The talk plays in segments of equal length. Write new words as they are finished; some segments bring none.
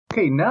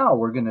Okay, now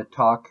we're going to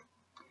talk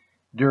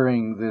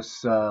during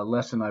this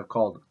lesson I've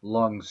called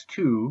Lungs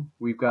 2.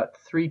 We've got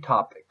three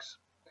topics.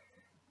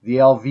 The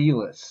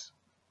alveolus.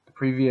 The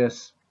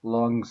previous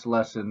lungs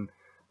lesson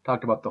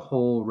talked about the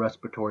whole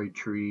respiratory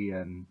tree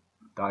and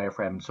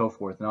diaphragm and so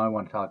forth. Now I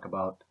want to talk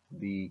about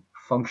the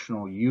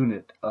functional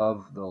unit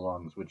of the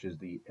lungs, which is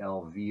the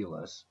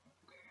alveolus.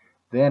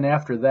 Then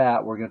after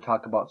that, we're going to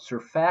talk about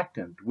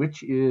surfactant,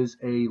 which is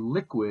a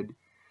liquid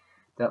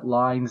that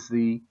lines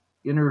the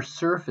inner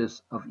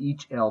surface of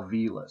each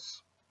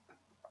alveolus.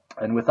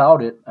 And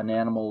without it, an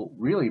animal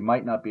really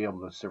might not be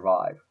able to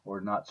survive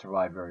or not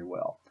survive very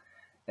well.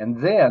 And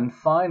then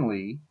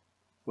finally,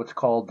 what's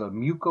called the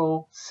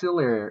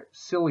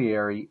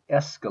mucociliary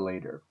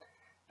escalator.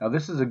 Now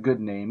this is a good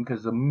name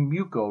because the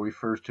muco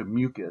refers to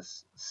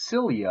mucus.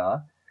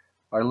 Cilia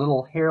are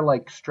little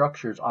hair-like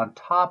structures on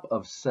top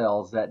of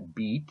cells that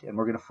beat, and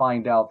we're going to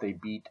find out they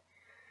beat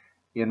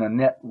in a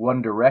net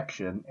one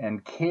direction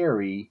and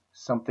carry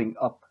something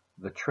up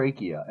the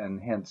trachea, and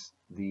hence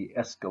the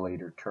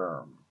escalator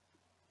term.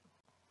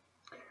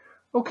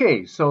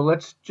 Okay, so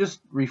let's just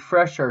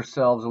refresh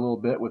ourselves a little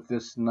bit with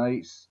this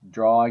nice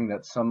drawing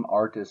that some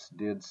artist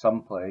did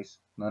someplace.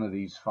 None of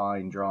these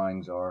fine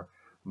drawings are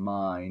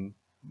mine.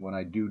 When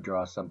I do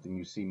draw something,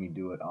 you see me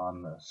do it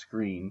on the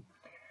screen.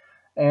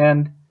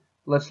 And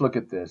let's look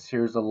at this.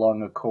 Here's the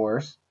lung, of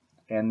course,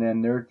 and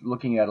then they're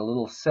looking at a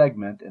little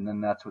segment, and then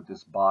that's what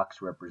this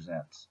box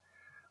represents.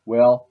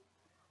 Well,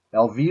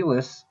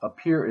 alveolus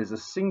up here is a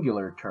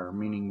singular term,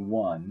 meaning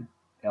one.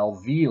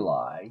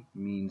 Alveoli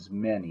means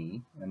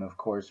many, and of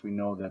course we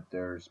know that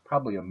there's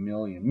probably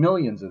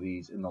millions of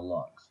these in the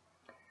lungs.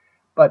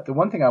 But the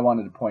one thing I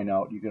wanted to point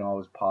out, you can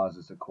always pause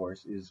this, of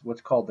course, is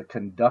what's called the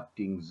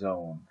conducting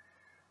zone.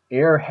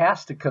 Air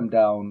has to come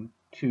down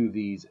to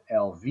these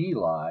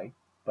alveoli,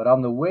 but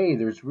on the way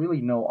there's really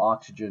no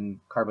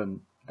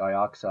oxygen-carbon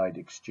dioxide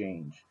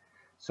exchange.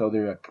 So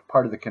they're a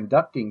part of the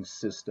conducting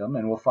system,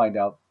 and we'll find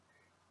out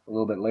a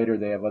little bit later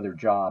they have other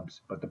jobs.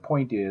 But the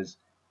point is,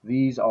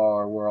 these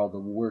are where all the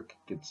work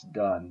gets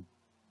done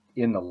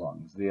in the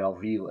lungs, the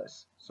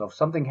alveolus. So if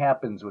something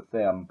happens with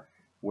them,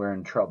 we're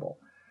in trouble.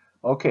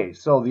 Okay,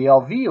 so the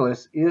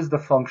alveolus is the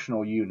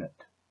functional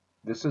unit.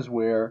 This is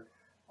where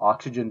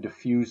oxygen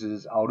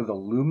diffuses out of the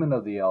lumen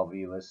of the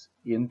alveolus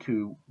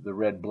into the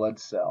red blood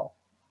cell.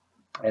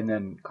 And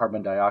then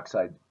carbon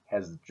dioxide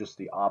has just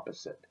the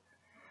opposite.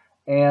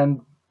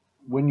 And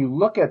when you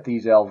look at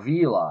these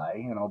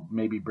alveoli, and I'll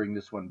maybe bring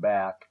this one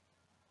back,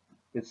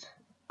 it's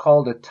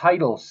called a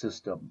tidal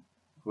system,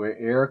 where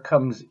air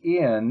comes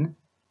in,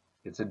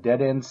 it's a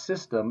dead-end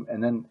system,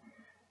 and then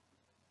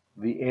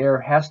the air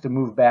has to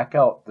move back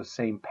out the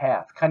same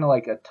path, kind of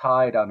like a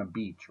tide on a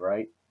beach,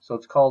 right? So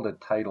it's called a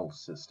tidal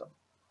system.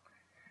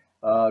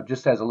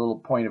 Just as a little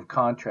point of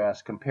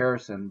contrast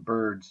comparison,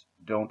 birds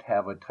don't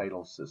have a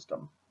tidal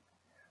system.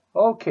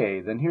 Okay,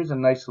 then here's a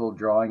nice little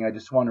drawing. I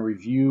just want to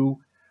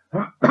review,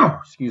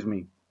 excuse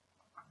me,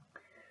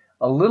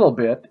 a little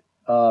bit.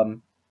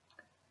 The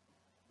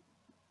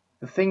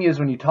thing is,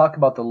 when you talk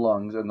about the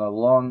lungs and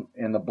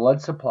the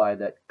blood supply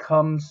that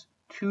comes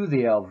to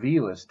the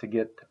alveolus to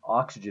get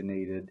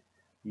oxygenated,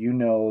 you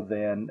know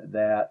then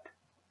that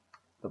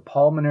the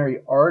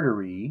pulmonary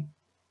artery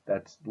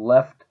that's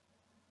left,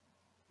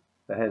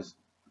 that has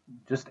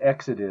just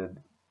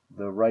exited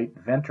the right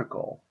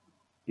ventricle,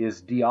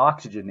 is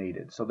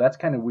deoxygenated. So that's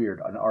kind of weird,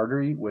 an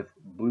artery with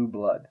blue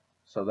blood.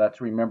 So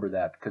remember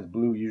that, because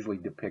blue usually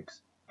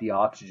depicts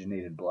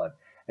deoxygenated blood.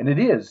 And it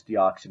is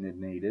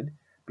deoxygenated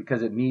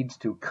because it needs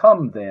to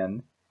come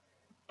then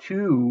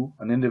to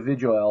an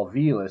individual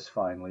alveolus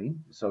finally.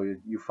 So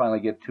you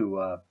finally get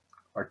to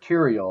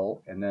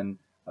arterial and then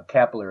a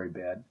capillary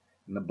bed,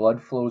 and the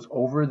blood flows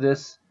over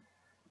this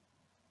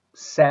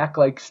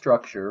sac-like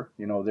structure.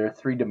 You know, they're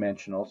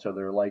three-dimensional, so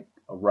they're like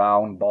a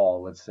round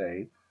ball, let's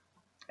say.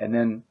 And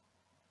then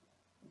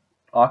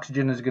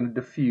oxygen is going to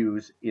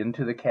diffuse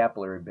into the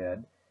capillary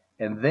bed,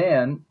 and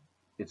then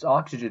it's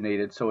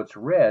oxygenated, so it's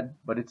red,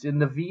 but it's in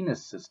the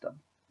venous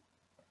system,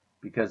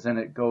 because then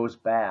it goes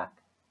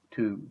back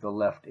to the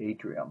left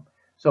atrium.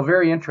 So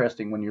very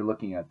interesting when you're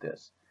looking at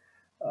this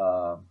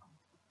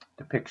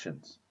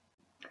depictions.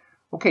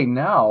 Okay,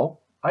 now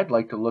I'd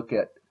like to look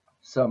at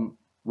some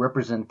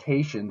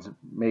representations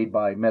made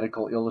by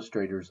medical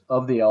illustrators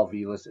of the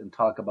alveolus and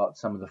talk about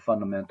some of the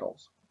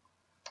fundamentals.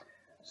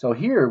 So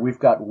here we've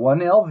got one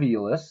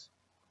alveolus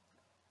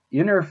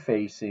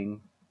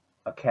interfacing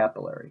a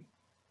capillary.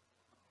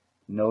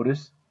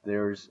 Notice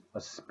there's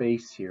a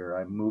space here.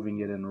 I'm moving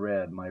it in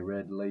red, my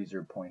red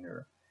laser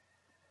pointer.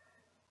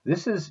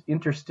 This is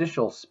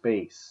interstitial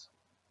space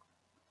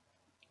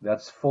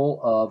that's full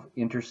of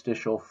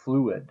interstitial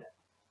fluid.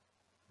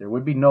 There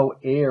would be no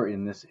air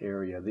in this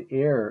area. The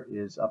air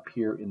is up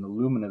here in the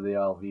lumen of the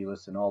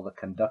alveolus and all the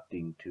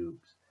conducting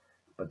tubes.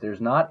 But there's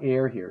not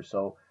air here,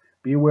 so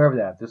be aware of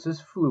that. This is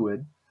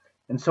fluid,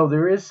 and so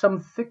there is some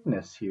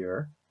thickness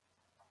here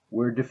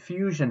where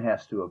diffusion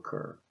has to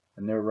occur.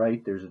 And they're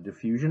right, there's a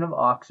diffusion of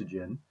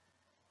oxygen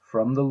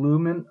from the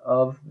lumen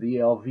of the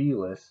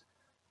alveolus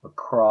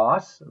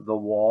across the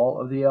wall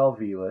of the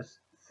alveolus,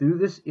 through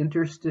this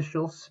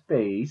interstitial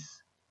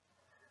space,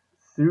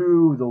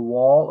 through the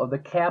wall of the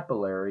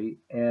capillary,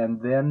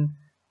 and then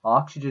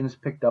oxygen is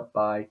picked up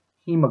by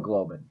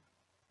hemoglobin.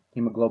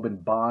 Hemoglobin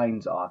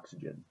binds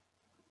oxygen.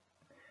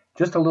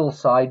 Just a little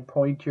side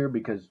point here,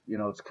 because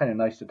it's kind of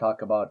nice to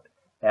talk about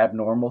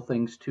abnormal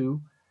things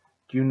too.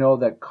 Do you know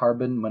that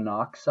carbon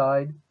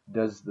monoxide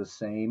does the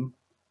same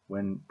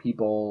when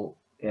people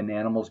and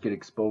animals get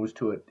exposed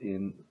to it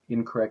in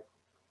incorrect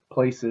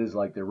places,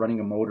 like they're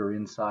running a motor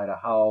inside a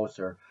house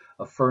or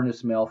a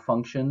furnace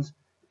malfunctions?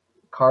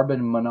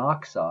 Carbon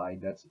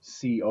monoxide,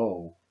 that's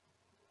CO,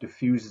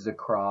 diffuses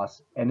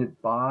across and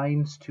it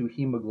binds to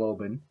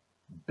hemoglobin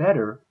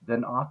better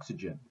than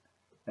oxygen.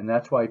 And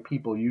that's why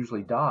people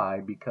usually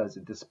die, because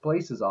it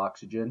displaces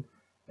oxygen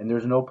and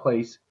there's no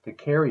place to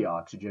carry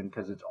oxygen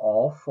because it's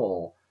all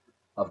full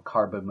of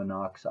carbon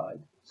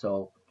monoxide.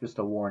 So just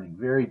a warning,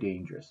 very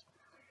dangerous.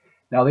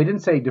 Now they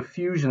didn't say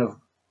diffusion of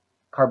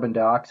carbon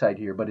dioxide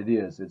here, but it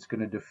is. It's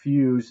going to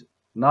diffuse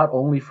not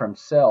only from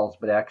cells,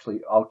 but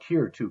actually out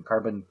here too.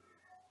 Carbon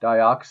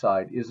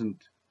dioxide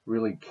isn't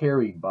really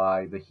carried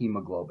by the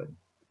hemoglobin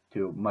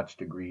to much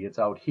degree. It's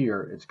out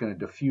here. It's going to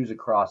diffuse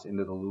across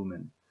into the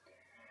lumen.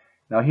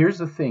 Now here's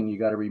the thing you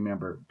got to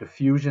remember.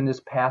 Diffusion is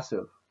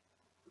passive.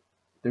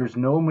 There's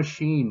no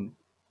machine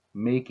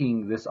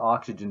making this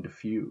oxygen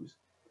diffuse.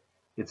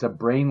 It's a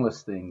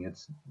brainless thing.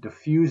 It's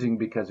diffusing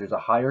because there's a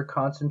higher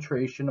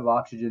concentration of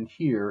oxygen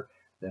here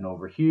than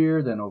over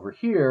here, than over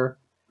here.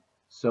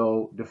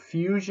 So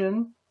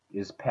diffusion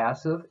is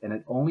passive, and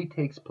it only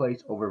takes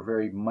place over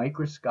very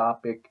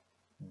microscopic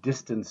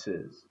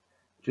distances,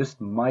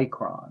 just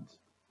microns.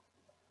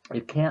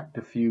 It can't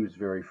diffuse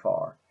very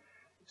far.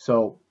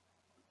 So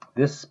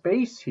this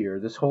space here,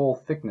 this whole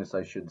thickness,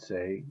 I should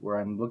say, where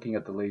I'm looking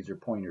at the laser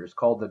pointer, is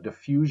called the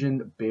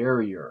diffusion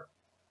barrier.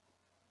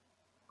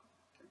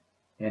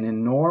 And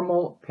in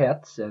normal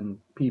pets and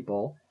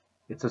people,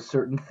 it's a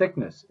certain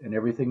thickness, and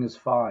everything is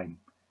fine.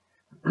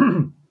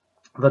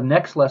 The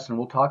next lesson,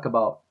 we'll talk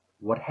about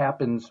what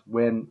happens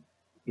when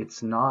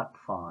it's not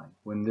fine,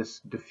 when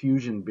this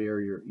diffusion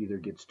barrier either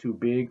gets too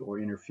big or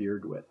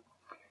interfered with.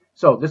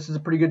 So this is a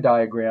pretty good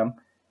diagram.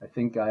 I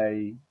think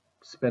I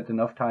spent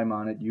enough time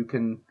on it. You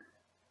can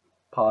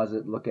pause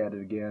it, look at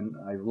it again.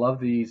 I love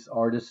these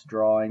artist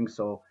drawings,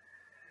 so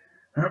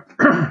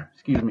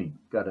excuse me,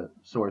 got a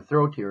sore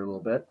throat here a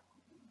little bit.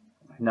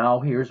 Now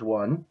here's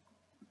one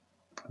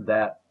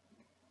that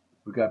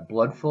we've got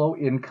blood flow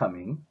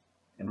incoming,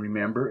 and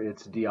remember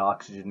it's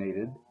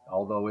deoxygenated,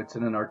 although it's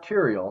in an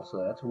arterial, so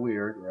that's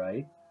weird,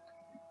 right?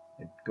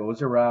 It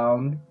goes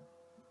around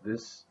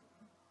this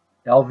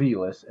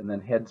alveolus and then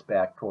heads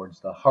back towards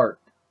the heart.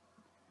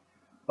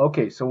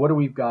 Okay, so what do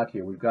we've got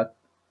here? We've got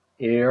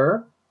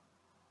air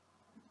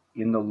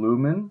in the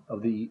lumen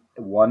of the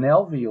one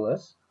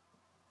alveolus.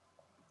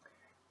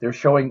 They're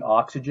showing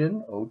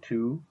oxygen,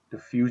 O2,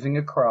 diffusing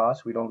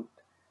across.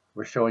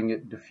 We're showing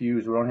it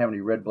diffuse. We don't have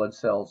any red blood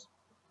cells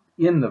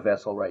in the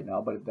vessel right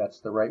now, but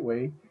that's the right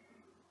way.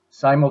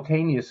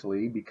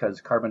 Simultaneously, because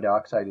carbon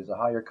dioxide is a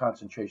higher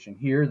concentration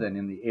here than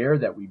in the air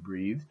that we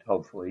breathed,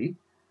 hopefully,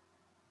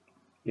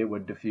 it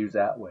would diffuse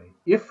that way.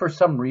 If for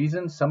some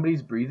reason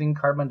somebody's breathing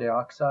carbon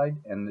dioxide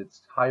and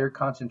it's higher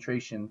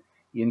concentration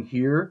in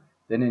here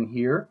than in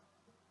here,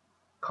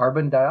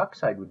 carbon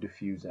dioxide would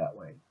diffuse that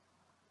way.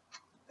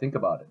 Think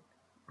about it.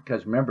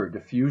 Because remember,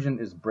 diffusion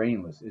is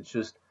brainless. It's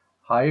just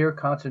higher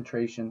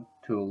concentration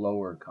to a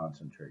lower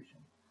concentration.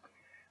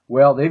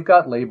 Well, they've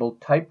got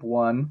labeled type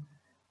 1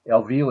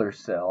 alveolar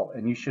cell,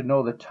 and you should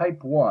know that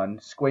type 1,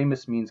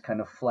 squamous means kind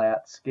of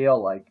flat,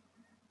 scale-like.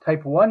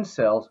 Type 1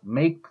 cells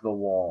make the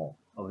wall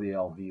of the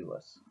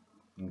alveolus.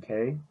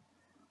 Okay?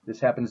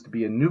 This happens to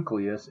be a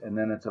nucleus, and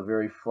then it's a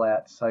very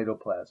flat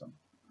cytoplasm.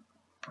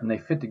 And they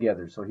fit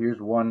together. So here's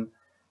one.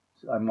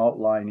 I'm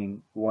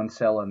outlining one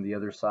cell on the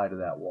other side of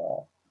that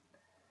wall.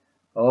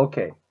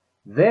 Okay,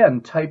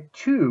 then type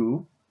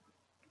 2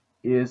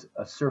 is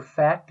a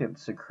surfactant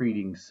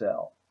secreting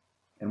cell.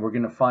 And we're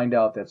going to find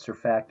out that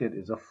surfactant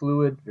is a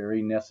fluid,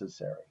 very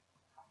necessary.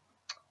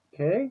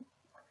 Okay,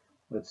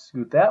 let's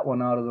scoot that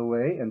one out of the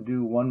way and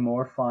do one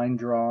more fine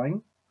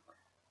drawing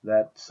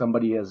that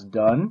somebody has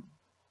done.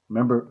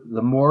 Remember,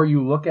 the more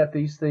you look at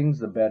these things,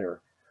 the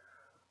better.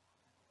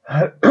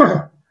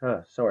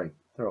 Sorry,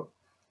 throat.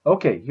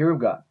 Okay, here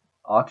we've got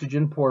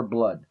oxygen poor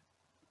blood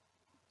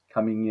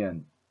coming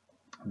in.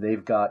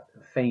 They've got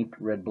faint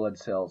red blood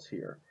cells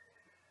here.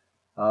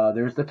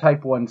 There's the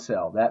type 1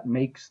 cell. That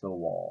makes the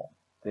wall.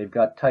 They've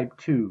got type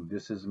 2.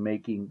 This is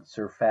making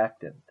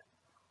surfactant.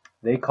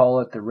 They call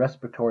it the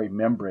respiratory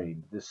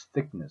membrane, this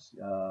thickness.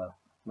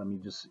 Let me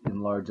just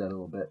enlarge that a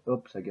little bit.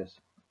 Oops, I guess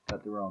I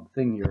got the wrong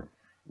thing here.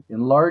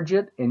 Enlarge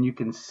it, and you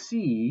can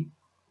see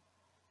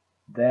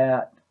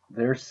that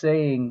they're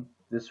saying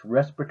this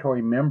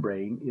respiratory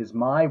membrane is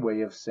my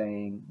way of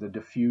saying the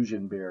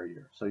diffusion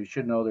barrier. So you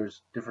should know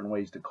there's different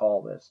ways to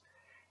call this.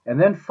 And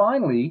then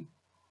finally,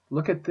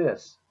 look at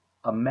this,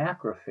 a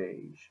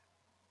macrophage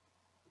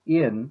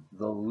in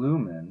the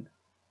lumen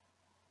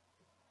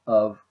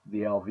of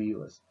the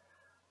alveolus.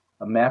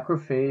 A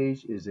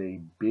macrophage is a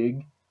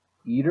big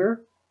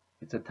eater.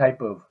 It's a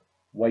type of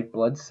white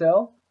blood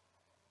cell.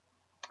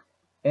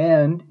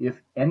 And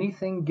if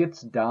anything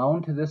gets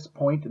down to this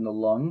point in the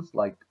lungs,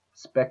 like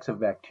specks of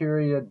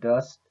bacteria,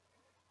 dust,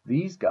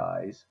 these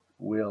guys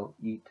will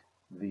eat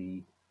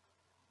the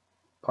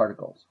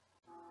particles.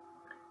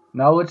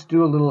 Now let's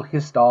do a little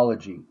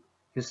histology.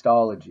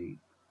 Histology,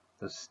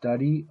 the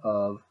study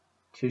of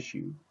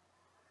tissue.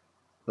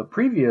 The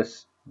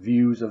previous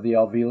views of the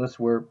alveolus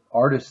were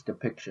artist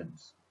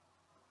depictions.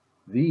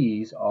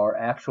 These are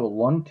actual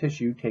lung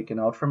tissue taken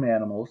out from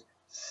animals,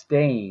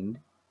 stained,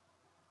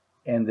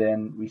 and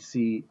then we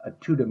see a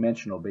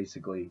two-dimensional,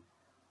 basically,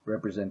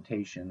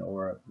 representation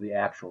or the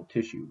actual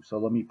tissue. So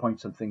let me point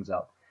some things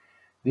out.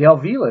 The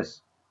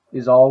alveolus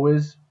is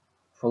always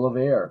full of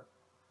air,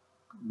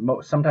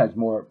 sometimes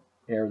more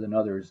air than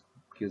others,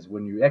 because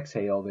when you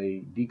exhale,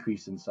 they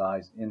decrease in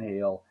size.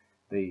 Inhale,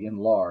 they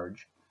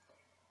enlarge.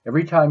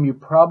 Every time you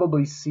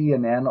probably see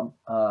an animal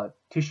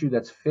tissue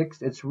that's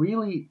fixed, it's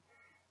really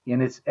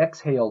in its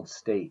exhaled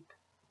state.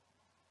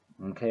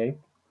 Okay?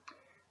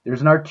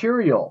 There's an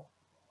arteriole,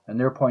 and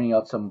they're pointing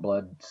out some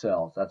blood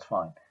cells. That's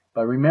fine.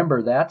 But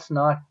remember, that's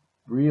not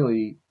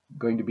really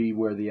going to be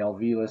where the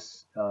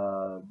alveolus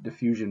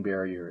diffusion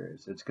barrier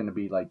is. It's going to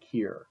be like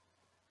here.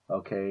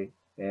 Okay?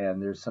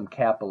 And there's some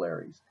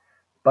capillaries.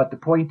 But the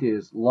point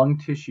is, lung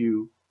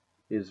tissue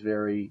is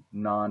very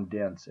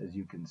non-dense, as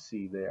you can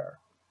see there.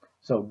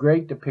 So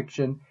great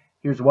depiction.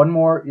 Here's one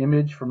more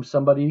image from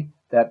somebody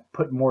that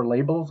put more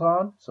labels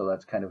on, so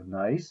that's kind of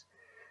nice.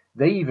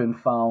 They even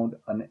found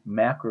a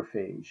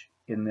macrophage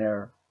in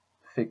their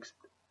fixed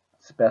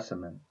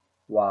specimen.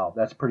 Wow,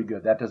 that's pretty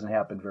good. That doesn't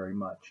happen very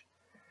much.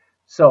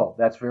 So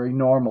that's very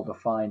normal to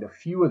find a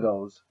few of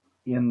those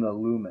in the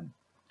lumen.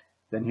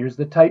 Then here's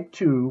the type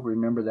 2.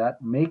 Remember,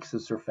 that makes the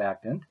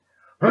surfactant.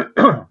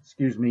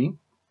 Excuse me.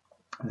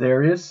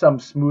 There is some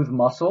smooth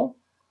muscle,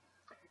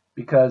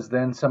 because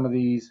then some of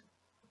these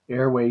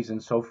airways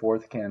and so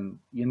forth can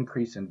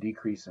increase and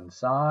decrease in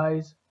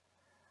size.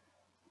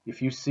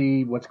 If you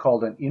see what's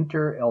called an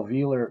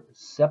interalveolar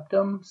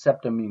septum,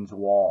 septum means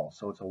wall,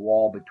 so it's a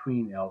wall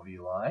between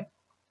alveoli.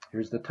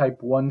 Here's the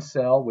type 1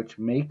 cell, which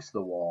makes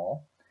the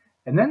wall.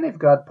 And then they've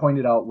got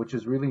pointed out, which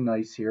is really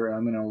nice here, and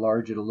I'm going to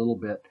enlarge it a little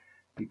bit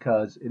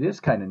because it is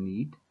kind of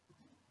neat.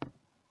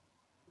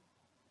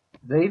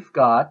 They've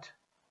got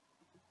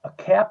a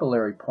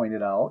capillary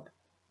pointed out,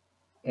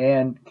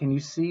 and can you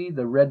see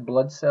the red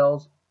blood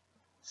cells?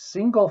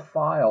 Single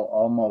file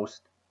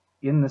almost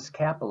in this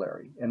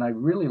capillary, and I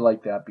really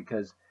like that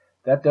because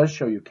that does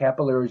show you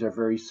capillaries are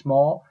very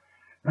small.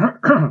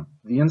 The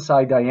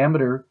inside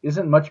diameter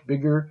isn't much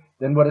bigger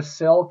than what a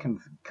cell can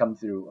come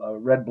through, a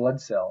red blood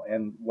cell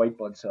and white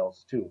blood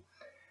cells too.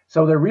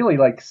 So they're really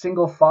like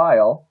single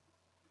file,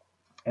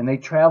 and they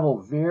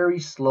travel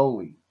very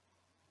slowly.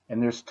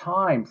 And there's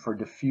time for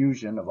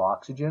diffusion of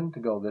oxygen to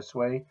go this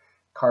way,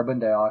 carbon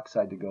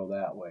dioxide to go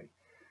that way.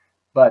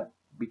 But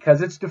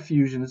because it's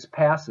diffusion, it's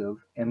passive,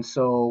 and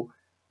so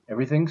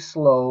everything's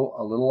slow,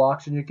 a little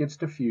oxygen gets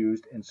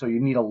diffused, and so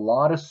you need a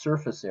lot of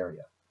surface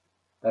area.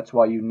 That's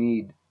why you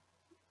need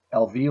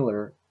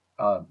alveolar,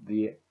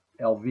 the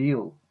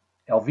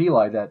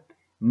alveoli that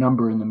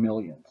number in the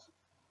millions.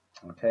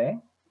 Okay?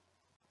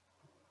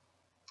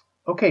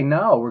 Okay,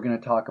 now we're going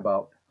to talk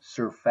about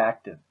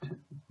surfactant.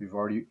 We've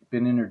already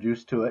been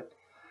introduced to it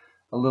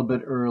a little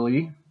bit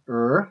earlier,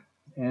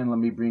 and let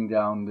me bring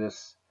down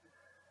this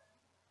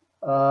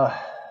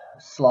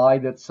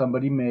slide that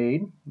somebody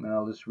made. And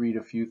I'll just read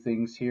a few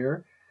things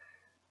here.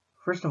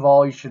 First of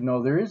all, you should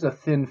know there is a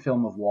thin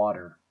film of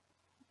water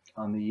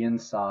on the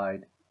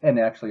inside, and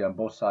actually on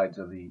both sides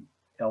of the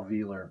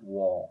alveolar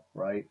wall,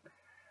 right?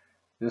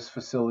 This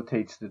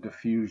facilitates the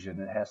diffusion.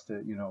 It has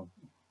to,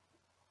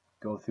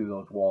 go through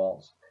those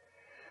walls.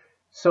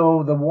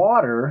 So the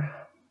water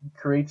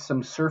creates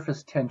some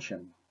surface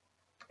tension,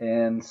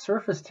 and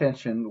surface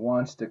tension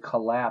wants to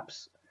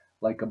collapse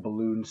like a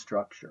balloon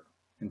structure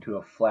into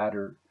a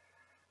flatter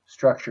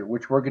structure,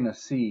 which we're going to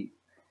see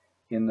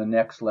in the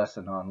next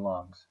lesson on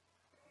lungs.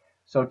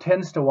 So it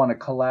tends to want to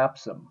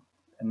collapse them,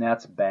 and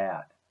that's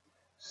bad.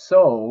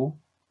 So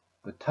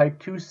the type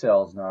 2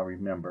 cells, now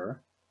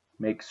remember,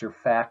 make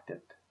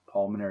surfactant,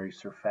 pulmonary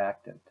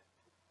surfactant.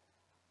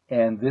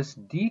 And this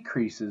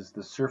decreases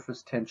the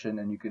surface tension,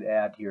 and you could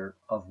add here,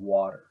 of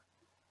water.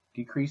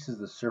 Decreases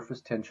the surface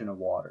tension of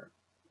water.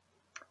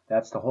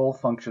 That's the whole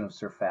function of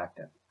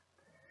surfactant.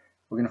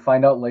 We're going to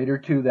find out later,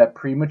 too, that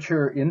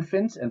premature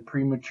infants and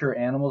premature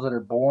animals that are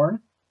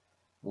born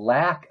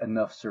lack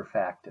enough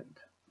surfactant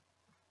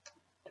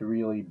to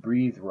really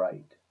breathe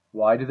right.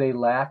 Why do they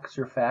lack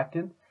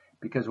surfactant?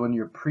 Because when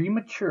you're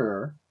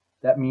premature,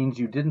 that means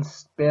you didn't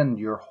spend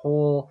your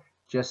whole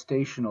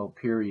gestational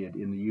period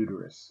in the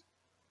uterus.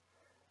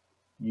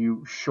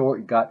 You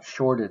got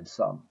shorted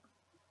some.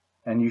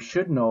 And you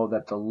should know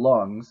that the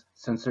lungs,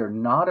 since they're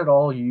not at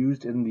all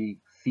used in the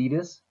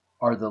fetus,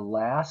 are the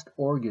last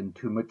organ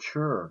to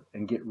mature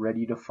and get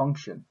ready to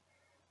function.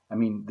 I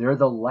mean, they're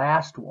the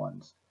last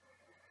ones.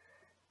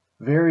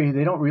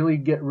 they don't really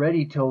get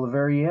ready till the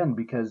very end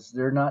because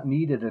they're not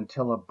needed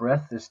until a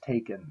breath is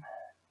taken.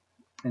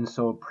 And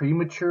so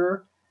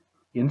premature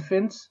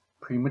infants,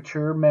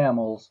 premature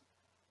mammals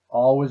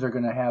always are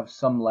going to have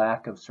some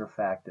lack of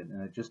surfactant,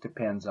 and it just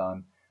depends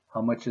on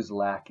how much is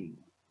lacking.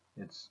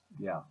 It's,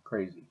 yeah,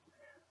 crazy.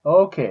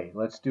 Okay,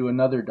 let's do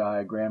another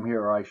diagram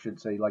here, or I should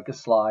say like a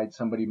slide.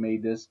 Somebody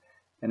made this,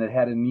 and it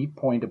had a neat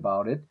point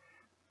about it.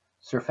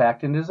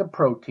 Surfactant is a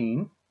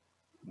protein,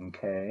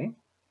 okay?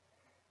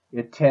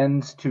 It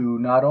tends to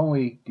not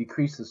only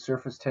decrease the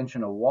surface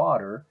tension of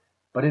water,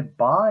 but it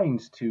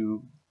binds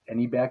to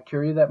any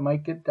bacteria that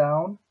might get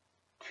down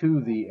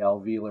to the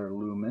alveolar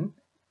lumen,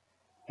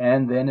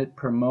 and then it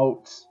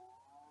promotes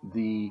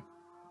the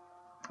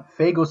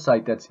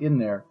phagocyte that's in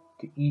there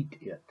to eat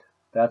it.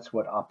 That's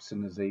what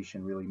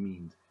opsonization really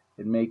means.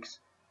 It makes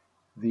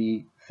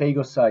the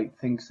phagocyte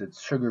thinks it's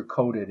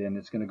sugar-coated and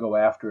it's going to go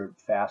after it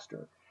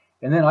faster.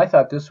 And then I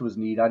thought this was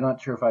neat. I'm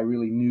not sure if I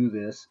really knew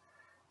this,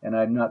 and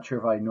I'm not sure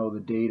if I know the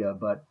data,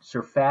 but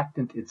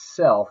surfactant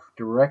itself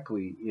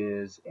directly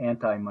is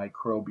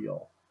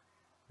antimicrobial.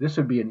 This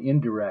would be an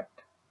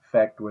indirect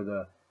effect where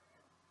the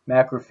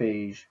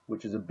macrophage,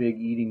 which is a big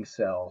eating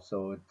cell,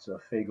 so it's a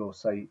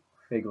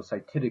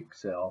phagocytic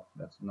cell.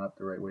 That's not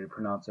the right way to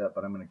pronounce that,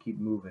 but I'm going to keep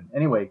moving.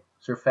 Anyway,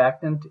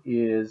 surfactant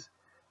is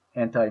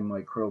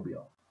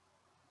antimicrobial.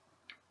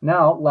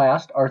 Now,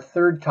 last, our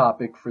third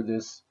topic for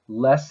this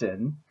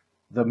lesson,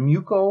 the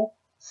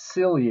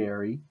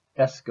mucociliary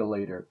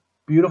escalator.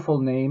 Beautiful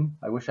name.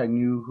 I wish I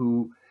knew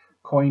who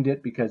coined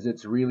it because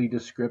it's really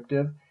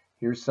descriptive.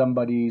 Here's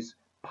somebody's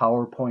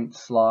PowerPoint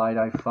slide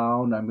I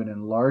found. I'm going to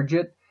enlarge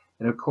it.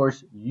 And of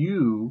course,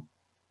 you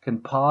can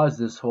pause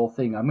this whole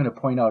thing. I'm going to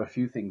point out a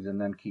few things and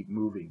then keep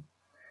moving.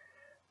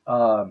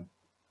 The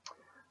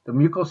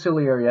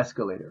mucociliary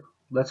escalator.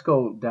 Let's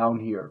go down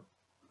here.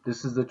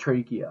 This is the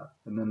trachea,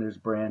 and then there's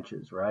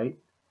branches, right?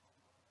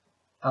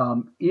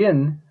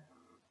 In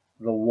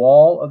the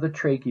wall of the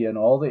trachea and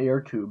all the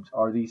air tubes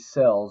are these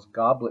cells,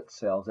 goblet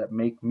cells, that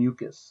make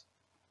mucus.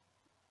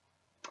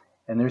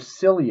 And there's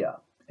cilia,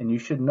 and you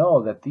should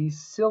know that these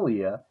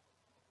cilia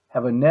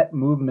have a net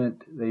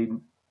movement. They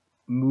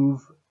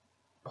move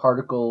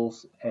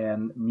particles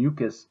and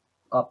mucus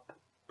up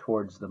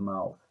towards the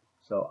mouth,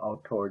 so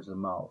out towards the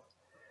mouth.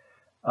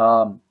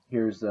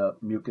 Here's the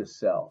mucus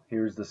cell.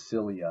 Here's the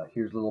cilia.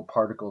 Here's little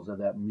particles of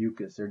that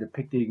mucus. They're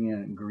depicted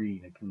in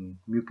green.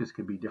 Mucus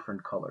could be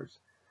different colors.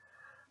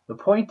 The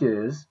point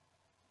is,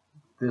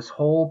 this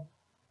whole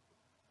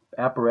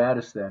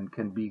apparatus then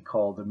can be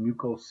called the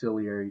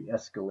mucociliary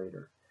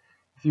escalator.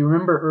 If you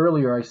remember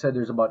earlier, I said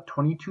there's about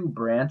 22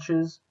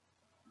 branches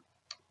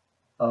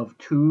of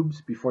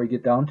tubes before you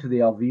get down to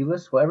the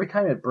alveolus. Well, every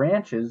time it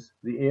branches,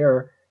 the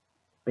air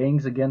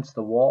bangs against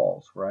the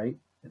walls, right?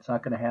 It's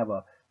not going to have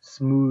a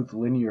smooth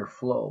linear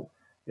flow.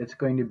 It's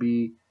going to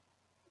be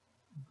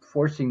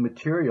forcing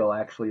material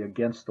actually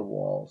against the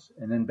walls,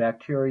 and then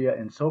bacteria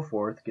and so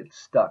forth get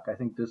stuck. I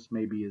think this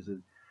maybe is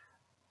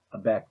a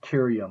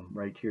bacterium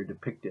right here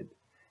depicted.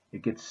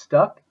 It gets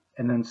stuck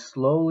and then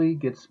slowly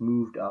gets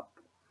moved up.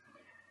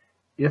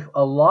 If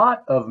a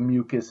lot of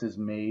mucus is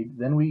made,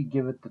 then we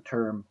give it the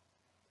term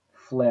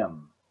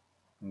phlegm.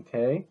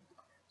 Okay,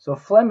 so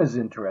phlegm is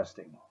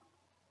interesting.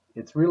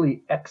 It's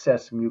really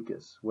excess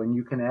mucus when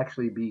you can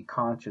actually be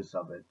conscious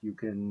of it. You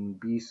can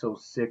be so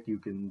sick you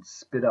can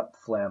spit up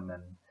phlegm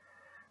and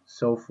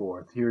so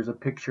forth. Here's a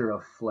picture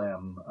of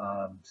phlegm.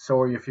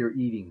 Sorry if you're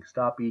eating,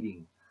 stop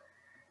eating.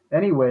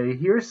 Anyway,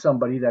 here's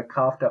somebody that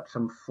coughed up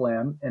some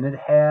phlegm, and it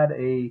had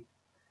a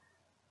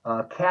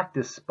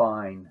cactus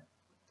spine.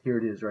 Here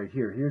it is right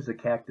here. Here's the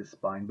cactus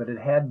spine, but it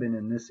had been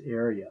in this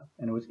area,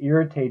 and it was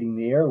irritating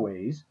the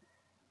airways,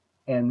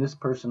 and this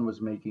person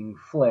was making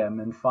phlegm,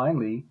 and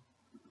finally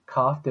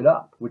coughed it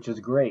up, which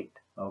is great.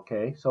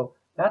 Okay, so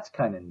that's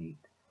kind of neat.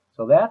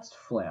 So that's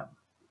phlegm.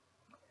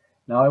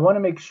 Now I want to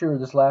make sure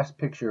this last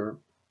picture,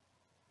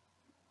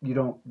 you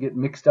don't get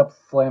mixed up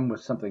phlegm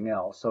with something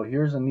else. So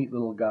here's a neat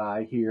little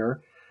guy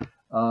here.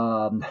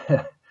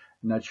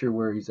 Not sure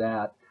where he's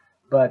at,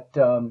 but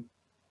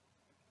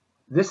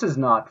this is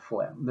not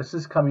phlegm. This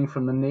is coming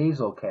from the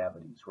nasal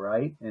cavities,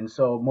 right? And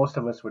so most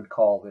of us would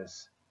call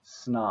this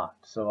snot.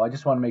 So I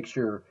just want to make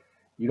sure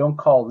you don't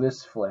call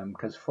this phlegm,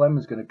 because phlegm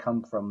is going to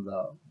come from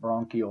the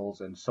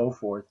bronchioles and so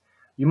forth.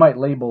 You might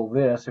label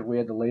this, if we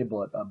had to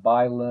label it, a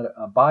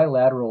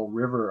bilateral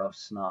river of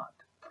snot.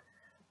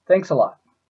 Thanks a lot.